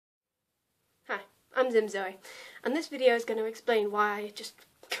Hi, I'm ZimZoe, and this video is going to explain why I just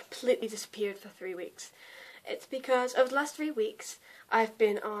completely disappeared for 3 weeks. It's because over the last 3 weeks I've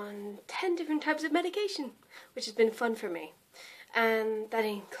been on 10 different types of medication, which has been fun for me. And that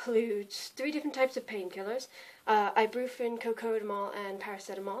includes 3 different types of painkillers, ibuprofen, cocodamol and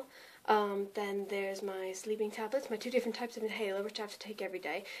paracetamol. Then there's my sleeping tablets, my 2 different types of inhaler which I have to take every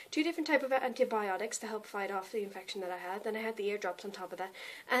day, 2 different types of antibiotics to help fight off the infection that I had, then I had the eardrops on top of that,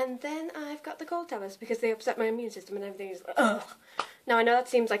 and then I've got the cold tablets because they upset my immune system and everything is like, ugh. Now I know that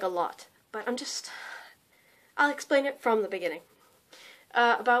seems like a lot, but I'll explain it from the beginning.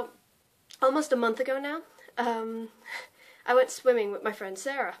 About almost a month ago now, I went swimming with my friend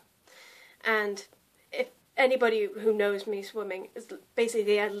Sarah, and if anybody who knows me swimming, is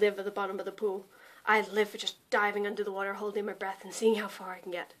basically I live at the bottom of the pool. I live for just diving under the water, holding my breath and seeing how far I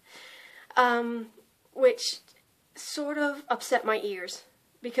can get. Which sort of upset my ears,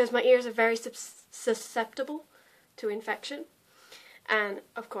 because my ears are very susceptible to infection. And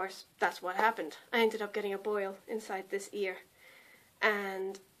of course, that's what happened. I ended up getting a boil inside this ear,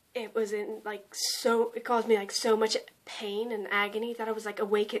 and it was it caused me like so much pain and agony that I was like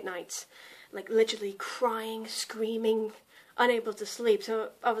awake at nights, like literally crying, screaming, unable to sleep. So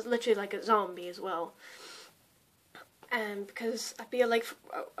I was literally like a zombie as well. And because I'd be like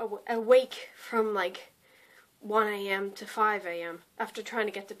awake from like 1 AM to 5 AM after trying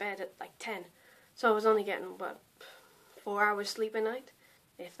to get to bed at like 10. So I was only getting, what, 4 hours sleep a night,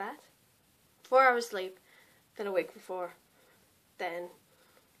 if that. 4 hours sleep, then awake for 4, then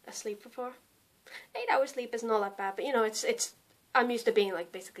asleep for 4. 8 hours sleep isn't all that bad, but you know, I'm used to being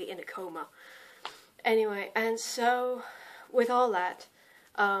like basically in a coma. Anyway, and so with all that,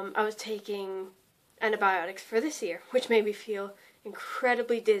 I was taking antibiotics for this ear, which made me feel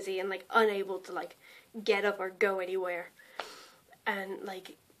incredibly dizzy and like unable to like get up or go anywhere, and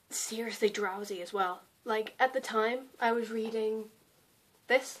like seriously drowsy as well. Like at the time, I was reading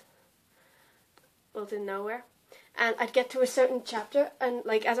this, World in Nowhere, and I'd get to a certain chapter, and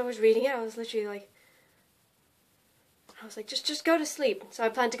like as I was reading it, I was literally like, just go to sleep. So I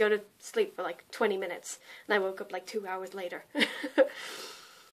planned to go to sleep for like 20 minutes, and I woke up like 2 hours later.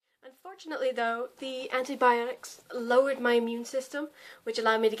 Unfortunately though, the antibiotics lowered my immune system, which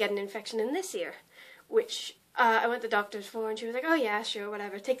allowed me to get an infection in this ear, which I went to the doctor's for, and she was like, oh yeah, sure,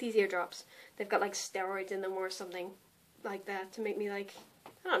 whatever, take these eardrops. They've got like steroids in them or something like that to make me like,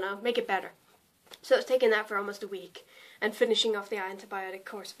 I don't know, make it better. So I was taking that for almost a week and finishing off the antibiotic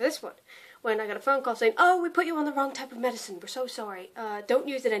course for this one, when I got a phone call saying, oh, we put you on the wrong type of medicine, we're so sorry, don't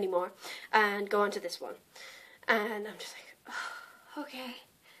use it anymore, and go on to this one. And I'm just like, oh, okay.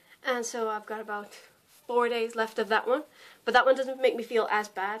 And so I've got about 4 days left of that one, but that one doesn't make me feel as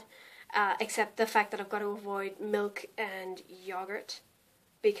bad, except the fact that I've got to avoid milk and yogurt,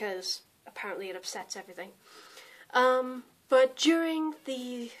 because apparently it upsets everything. But during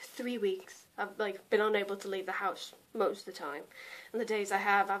the 3 weeks, I've like been unable to leave the house most of the time. And the days I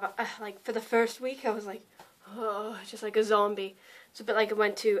have, like for the first week, I was like, oh, just like a zombie. It's a bit like I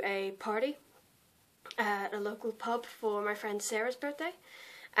went to a party at a local pub for my friend Sarah's birthday,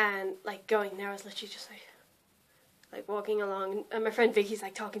 and like going there, I was literally just like walking along, and my friend Vicky's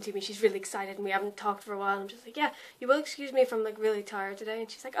like talking to me. She's really excited, and we haven't talked for a while. I'm just like, yeah, you will excuse me if I'm like really tired today. And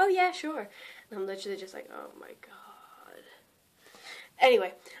she's like, oh yeah, sure. And I'm literally just like, oh my god.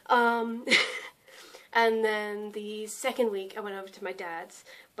 Anyway, and then the second week I went over to my dad's,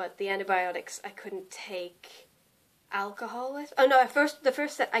 but the antibiotics I couldn't take alcohol with. Oh no, the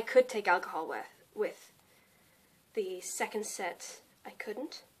first set I could take alcohol with. The second set I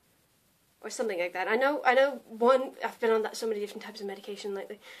couldn't, or something like that. I know one, I've been on so many different types of medication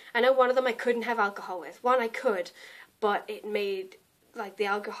lately. I know one of them I couldn't have alcohol with. One I could, but it made like the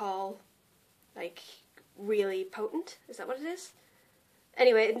alcohol like really potent. Is that what it is?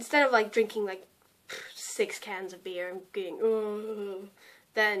 Anyway, instead of like drinking like 6 cans of beer and being, oh,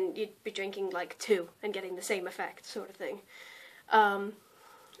 then you'd be drinking like 2 and getting the same effect, sort of thing.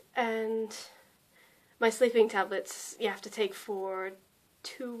 And my sleeping tablets you have to take for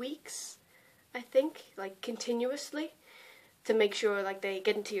 2 weeks, I think, like continuously, to make sure like they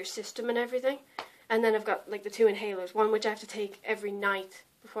get into your system and everything. And then I've got like the 2 inhalers, one which I have to take every night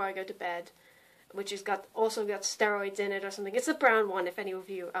before I go to bed, which has also got steroids in it or something. It's a brown one, if any of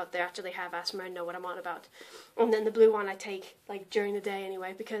you out there actually have asthma and know what I'm on about. And then the blue one I take like during the day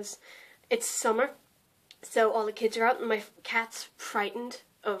anyway, because it's summer, so all the kids are out, and my cat's frightened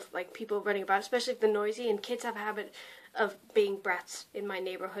of like people running about, especially if they're noisy, and kids have a habit of being brats in my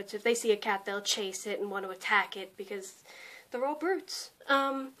neighborhood. So if they see a cat, they'll chase it and want to attack it because they're all brutes.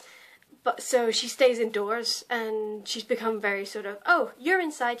 But so she stays indoors, and she's become very sort of, oh, you're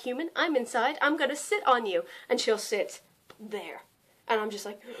inside, human, I'm inside, I'm gonna sit on you. And she'll sit there. And I'm just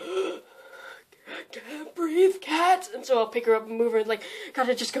like, I can't breathe, cat. And so I'll pick her up and move her and like,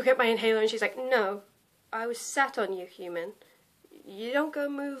 gotta just go get my inhaler. And she's like, no, I was sat on you, human. You don't go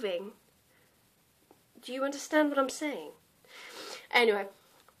moving. Do you understand what I'm saying? Anyway,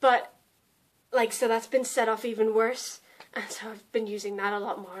 but, like, so that's been set off even worse. And so I've been using that a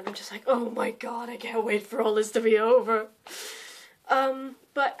lot more, and I'm just like, oh my god, I can't wait for all this to be over.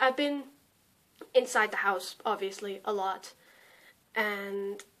 But I've been inside the house, obviously, a lot.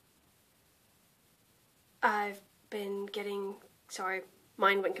 And I've been getting, sorry,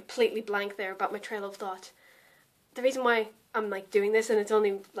 mine went completely blank there about my trail of thought. The reason why I'm, like, doing this, and it's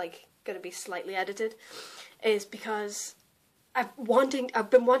only, like, going to be slightly edited, is because I've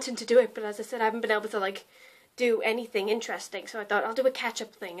been wanting to do it, but as I said, I haven't been able to, like, do anything interesting, so I thought I'll do a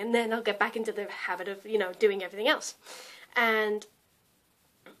catch-up thing, and then I'll get back into the habit of, you know, doing everything else. And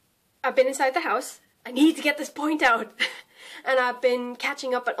I've been inside the house. I need to get this point out. And I've been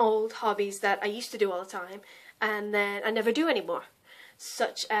catching up on old hobbies that I used to do all the time, and then I never do anymore,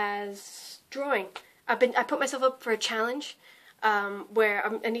 such as drawing. I put myself up for a challenge where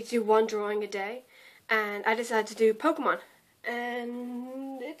I need to do one drawing a day, and I decided to do Pokemon,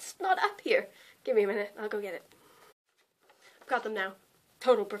 and it's not up here. Give me a minute, I'll go get it. I've got them now.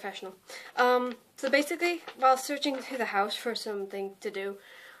 Total professional. So basically, while searching through the house for something to do,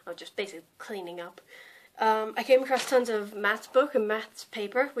 or just basically cleaning up, I came across tons of maths book and maths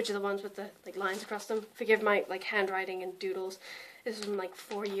paper, which are the ones with the like lines across them. Forgive my like handwriting and doodles. This was from like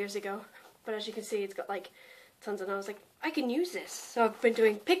 4 years ago, but as you can see, it's got like tons, and I was like, I can use this. So I've been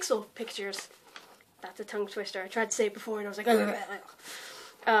doing pixel pictures. That's a tongue twister. I tried to say it before, and I was like,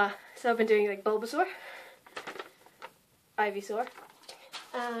 so I've been doing like Bulbasaur, Ivysaur,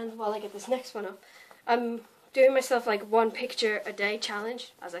 and while I get this next one up, I'm doing myself like one picture a day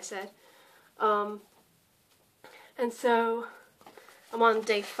challenge, as I said. And so I'm on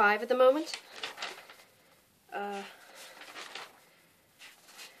day 5 at the moment. I'm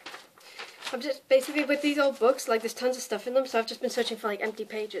just basically with these old books, like there's tons of stuff in them, so I've just been searching for like empty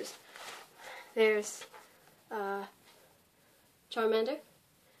pages. There's Charmander.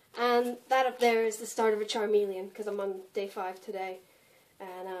 And that up there is the start of a Charmeleon, because I'm on day 5 today,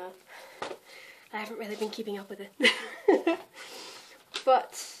 and I haven't really been keeping up with it.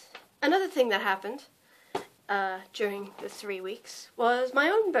 But another thing that happened during the 3 weeks was my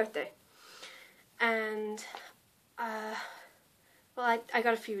own birthday, and well, I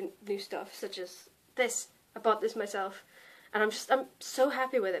got a few new stuff, such as this. I bought this myself, and I'm so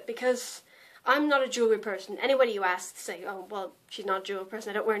happy with it, because I'm not a jewelry person. Anybody you ask say, oh, well, she's not a jewelry person.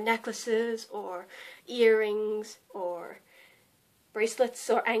 I don't wear necklaces or earrings or bracelets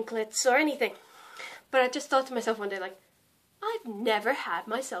or anklets or anything. But I just thought to myself one day, like, I've never had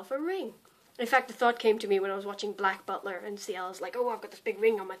myself a ring. In fact, the thought came to me when I was watching Black Butler, and CL was like, oh, I've got this big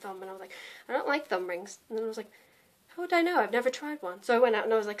ring on my thumb. And I was like, I don't like thumb rings. And then I was like, how would I know? I've never tried one. So I went out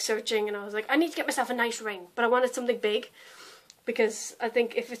and I was like searching, and I was like, I need to get myself a nice ring. But I wanted something big, because I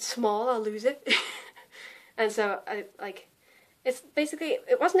think if it's small, I'll lose it. And so, it's basically,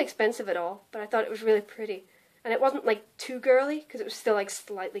 it wasn't expensive at all, but I thought it was really pretty. And it wasn't, like, too girly, because it was still, like,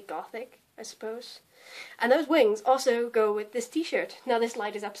 slightly gothic, I suppose. And those wings also go with this t-shirt. Now, this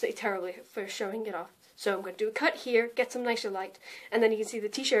light is absolutely terrible for showing it off. So I'm going to do a cut here, get some nicer light, and then you can see the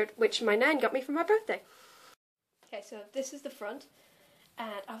t-shirt, which my nan got me for my birthday. Okay, so this is the front,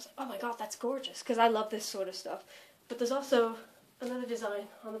 and I was like, oh my god, that's gorgeous, because I love this sort of stuff. But there's also another design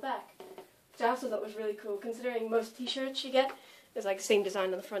on the back, which I also thought was really cool, considering most t-shirts you get is like the same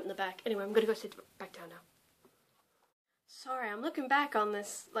design on the front and the back. Anyway, I'm going to go sit back down now. Sorry, I'm looking back on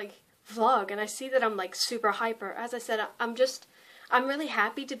this, like, vlog, and I see that I'm, like, super hyper. As I said, I'm really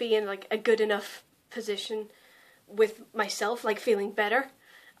happy to be in, like, a good enough position with myself, like, feeling better,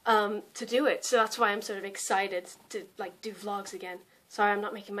 to do it. So that's why I'm sort of excited to, like, do vlogs again. Sorry, I'm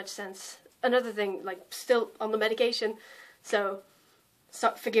not making much sense. Another thing, like, still on the medication, so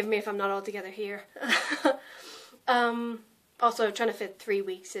forgive me if I'm not all together here. Also, trying to fit 3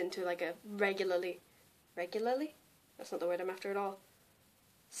 weeks into, like, a regularly? That's not the word I'm after at all.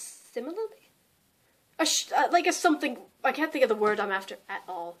 Similarly? Like a something, I can't think of the word I'm after at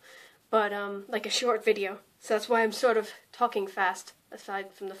all, but, like a short video. So that's why I'm sort of talking fast,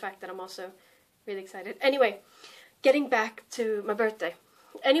 aside from the fact that I'm also really excited. Anyway, getting back to my birthday.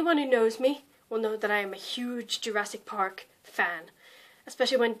 Anyone who knows me will know that I am a huge Jurassic Park fan.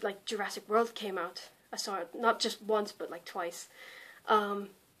 Especially when, like, Jurassic World came out. I saw it not just once, but, like, twice.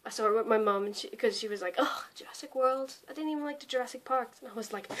 I saw it with my mum, and because she was like, "Oh, Jurassic World. I didn't even like the Jurassic Parks," and I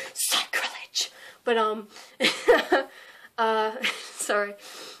was like, "Sacrilege!" But sorry.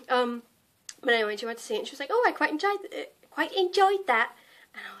 But anyway, she went to see it, and she was like, "Oh, I quite enjoyed that,"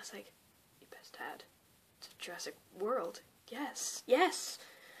 and I was like, "You best had. It's a Jurassic World. Yes, yes."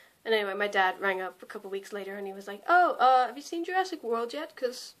 And anyway, my dad rang up a couple weeks later, and he was like, "Oh, have you seen Jurassic World yet?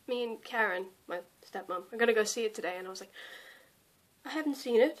 Because me and Karen, my stepmom, are gonna go see it today." And I was like, "I haven't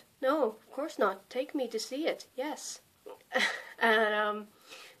seen it. No, of course not. Take me to see it. Yes." And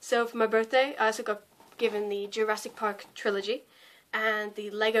so for my birthday, I also got given the Jurassic Park trilogy and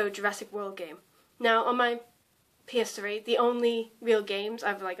the Lego Jurassic World game. Now, on my PS3, the only real games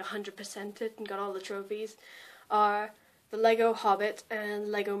I've like 100%ed and got all the trophies are the Lego Hobbit and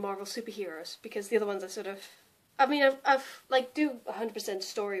Lego Marvel Superheroes, because the other ones I've like do 100%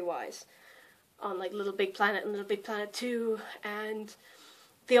 story-wise on like Little Big Planet and Little Big Planet 2, and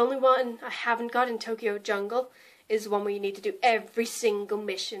the only one I haven't got in Tokyo Jungle is the one where you need to do every single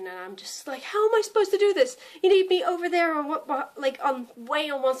mission, and I'm just like, how am I supposed to do this? You need me over there on way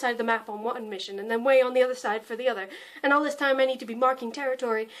on one side of the map on one mission, and then way on the other side for the other, and all this time I need to be marking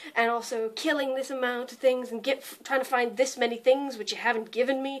territory, and also killing this amount of things, and trying to find this many things which you haven't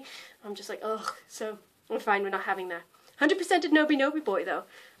given me. I'm just like, ugh. So I'm fine with not having that. 100% of Nobi Nobi Boy though.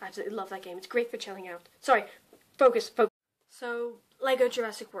 I absolutely love that game. It's great for chilling out. Sorry, focus. So, Lego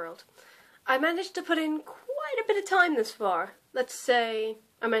Jurassic World. I managed to put in quite a bit of time this far. Let's say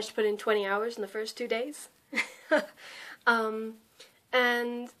I managed to put in 20 hours in the first 2 days. And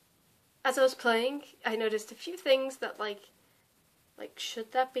as I was playing, I noticed a few things that like,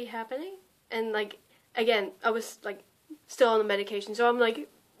 should that be happening? And like, again, I was like, still on the medication, so I'm like,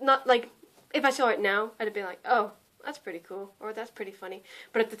 not like, if I saw it now, I'd be like, oh, that's pretty cool, or that's pretty funny.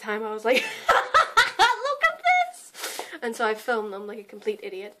 But at the time I was like, look at this! And so I filmed them like a complete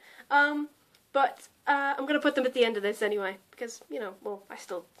idiot. But I'm going to put them at the end of this anyway, because, you know, well, I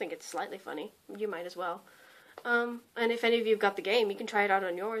still think it's slightly funny. You might as well. And if any of you have got the game, you can try it out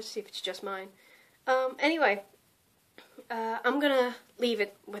on yours, see if it's just mine. Anyway, I'm going to leave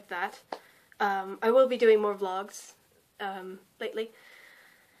it with that. I will be doing more vlogs lately,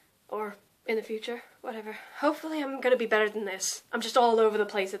 or in the future, whatever. Hopefully I'm going to be better than this. I'm just all over the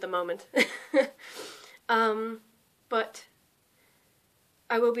place at the moment. But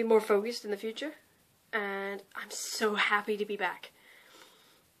I will be more focused in the future, and I'm so happy to be back.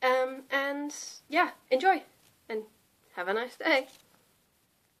 And yeah, enjoy, and have a nice day.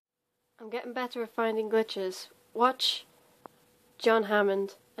 I'm getting better at finding glitches. Watch John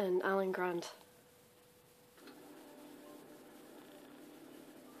Hammond and Alan Grant.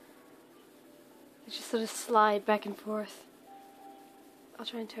 They just sort of slide back and forth. I'll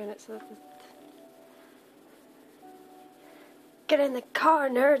try and turn it so that Get in the car,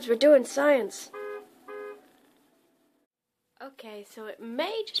 nerds, we're doing science. Okay, so it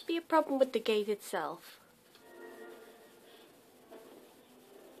may just be a problem with the gate itself.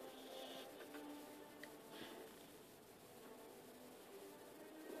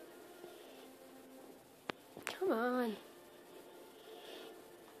 Come on.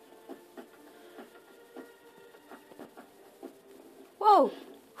 Whoa!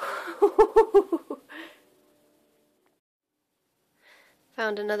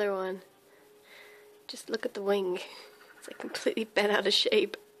 Found another one. Just look at the wing. It's like completely bent out of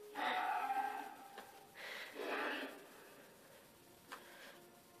shape.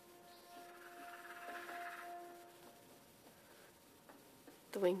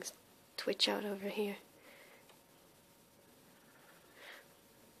 The wings twitch out over here.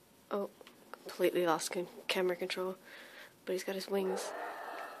 Oh, completely lost camera control. But he's got his wings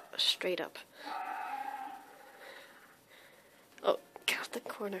straight up. Oh, get out the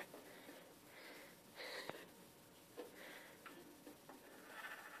corner.